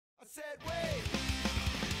said, wait,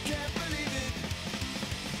 can't believe it.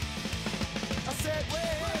 I said,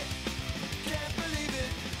 wait, can't believe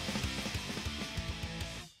it.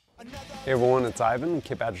 Hey everyone, it's Ivan,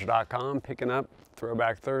 KitBadger.com, picking up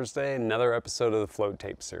Throwback Thursday, another episode of the Float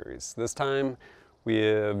Tape series. This time we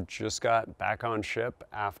have just got back on ship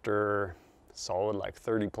after solid like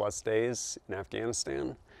 30 plus days in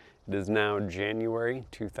Afghanistan. It is now January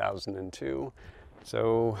 2002.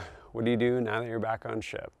 So what do you do now that you're back on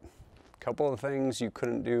ship? A couple of things you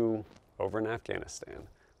couldn't do over in Afghanistan,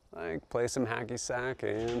 like play some hacky sack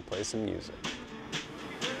and play some music.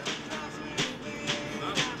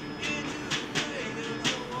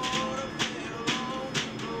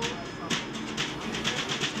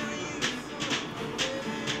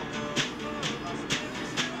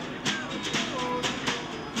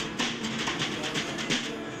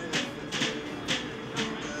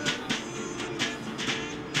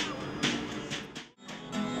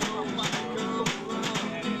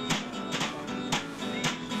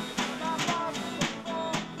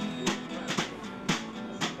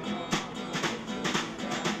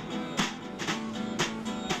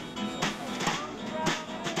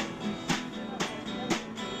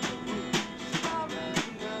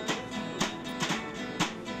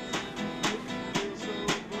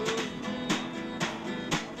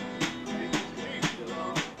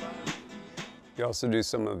 You also do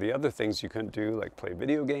some of the other things you couldn't do, like play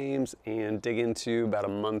video games and dig into about a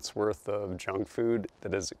month's worth of junk food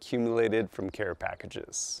that is accumulated from care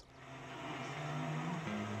packages.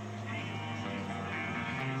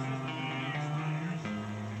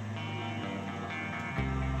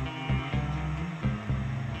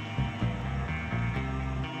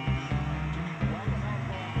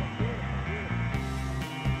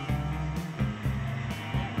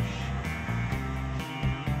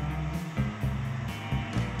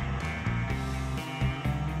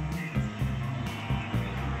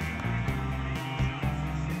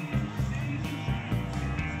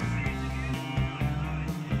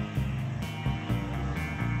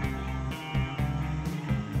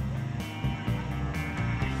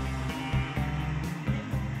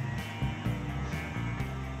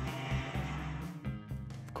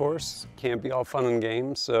 Of course, can't be all fun and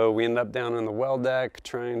games, so we end up down on the well deck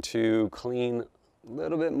trying to clean a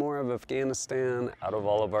little bit more of Afghanistan out of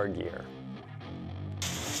all of our gear.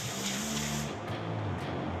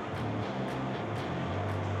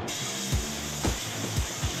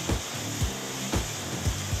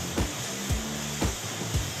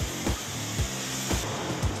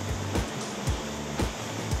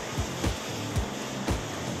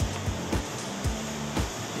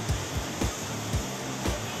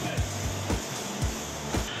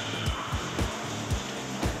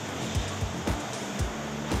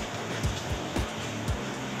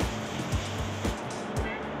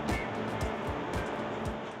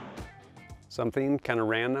 Something kind of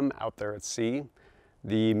random out there at sea,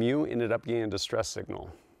 the MEU ended up getting a distress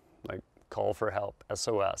signal, like call for help,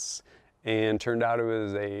 SOS. And turned out it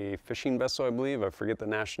was a fishing vessel, I believe, I forget the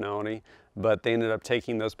nationality, but they ended up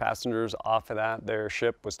taking those passengers off of that. Their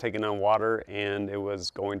ship was taken on water and it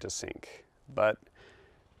was going to sink. But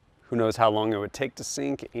who knows how long it would take to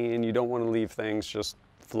sink, and you don't want to leave things just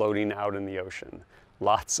floating out in the ocean.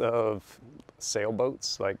 Lots of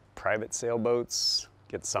sailboats, like private sailboats,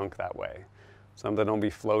 get sunk that way. Some that don't be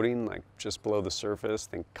floating, like just below the surface,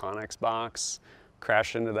 think Connex box,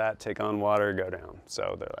 crash into that, take on water, go down.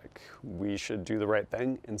 So they're like, we should do the right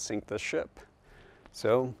thing and sink this ship.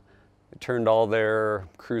 So they turned all their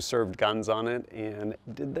crew-served guns on it and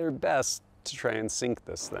did their best to try and sink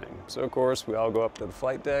this thing. So of course, we all go up to the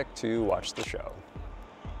flight deck to watch the show.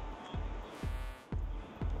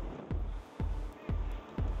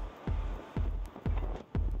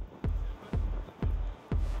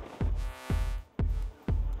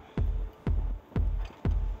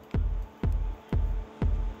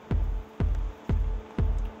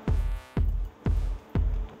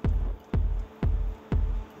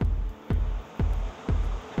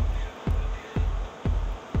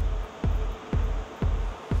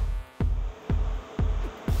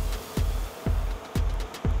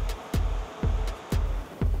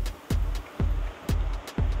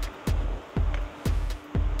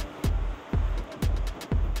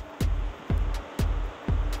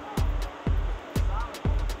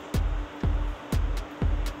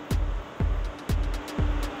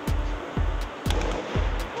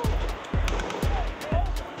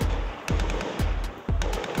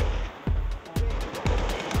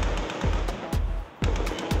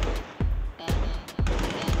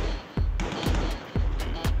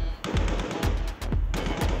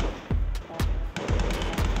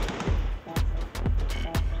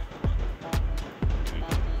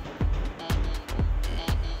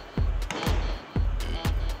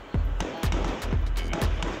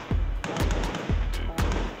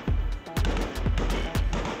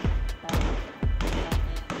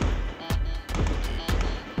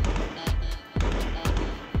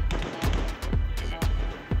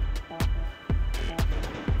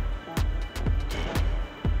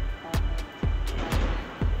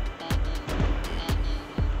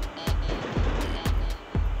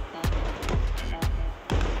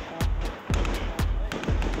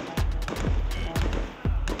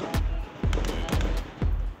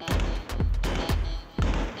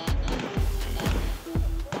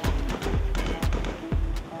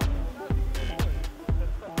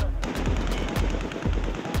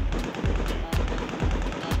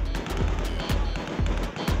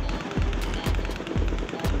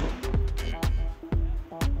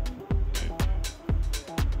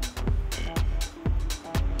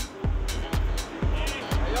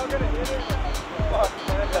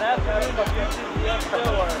 still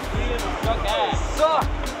are. You suck ass. Suck!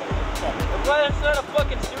 I'm glad it's not a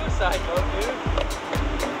fucking suicide boat, dude.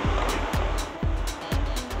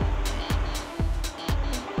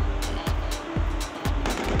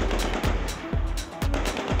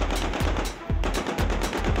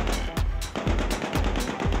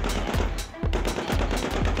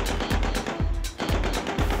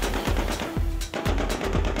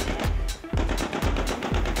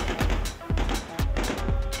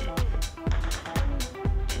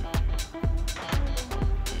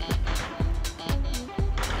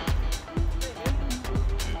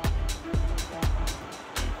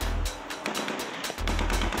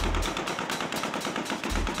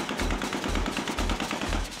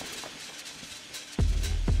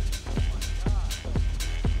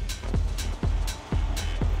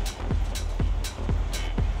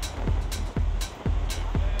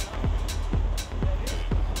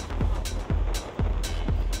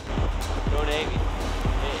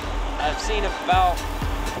 I've seen about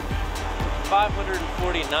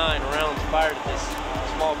 549 rounds fired at this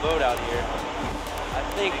small boat out here. I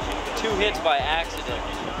think 2 hits by accident,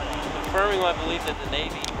 confirming my belief that the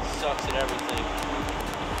Navy sucks at everything.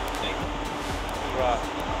 Rock.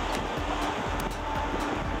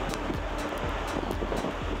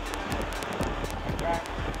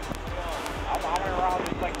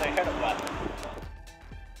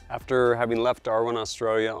 After having left Darwin,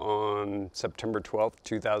 Australia on September 12th,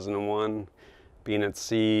 2001, being at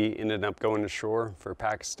sea, ended up going to shore for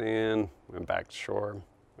Pakistan, went back to shore,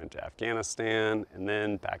 went to Afghanistan, and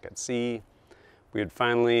then back at sea. We had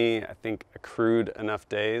finally, I think, accrued enough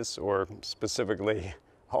days, or specifically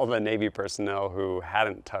all the Navy personnel who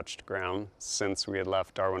hadn't touched ground since we had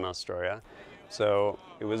left Darwin, Australia. So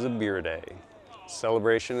it was a beer day.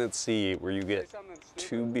 Celebration at sea where you get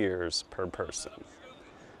 2 beers per person.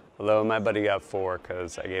 Although my buddy got 4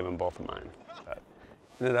 because I gave him both of mine. But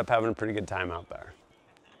ended up having a pretty good time out there.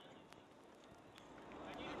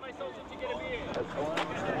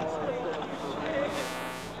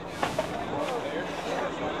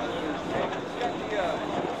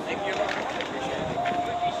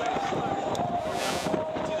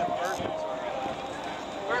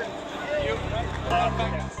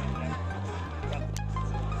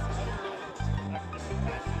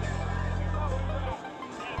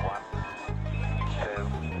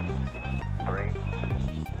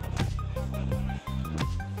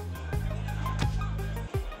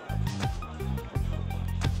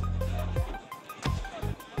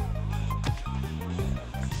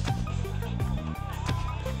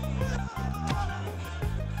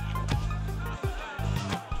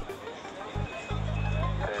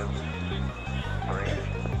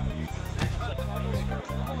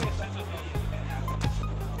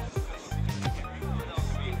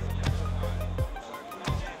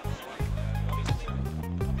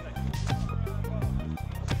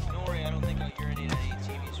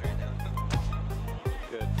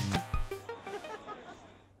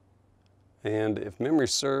 And if memory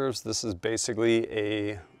serves, this is basically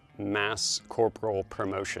a mass corporal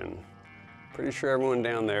promotion. Pretty sure everyone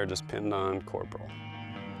down there just pinned on corporal.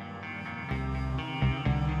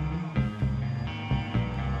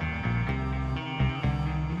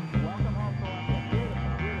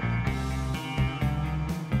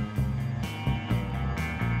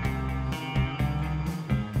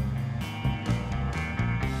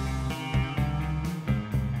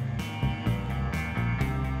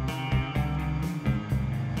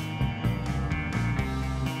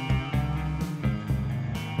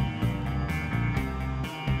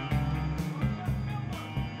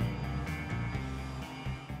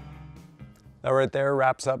 That right there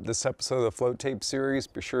wraps up this episode of the Float Tape series.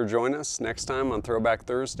 Be sure to join us next time on Throwback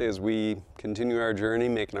Thursday as we continue our journey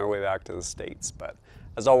making our way back to the States. But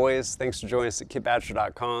as always, thanks for joining us at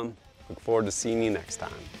kitbadger.com. Look forward to seeing you next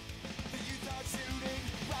time.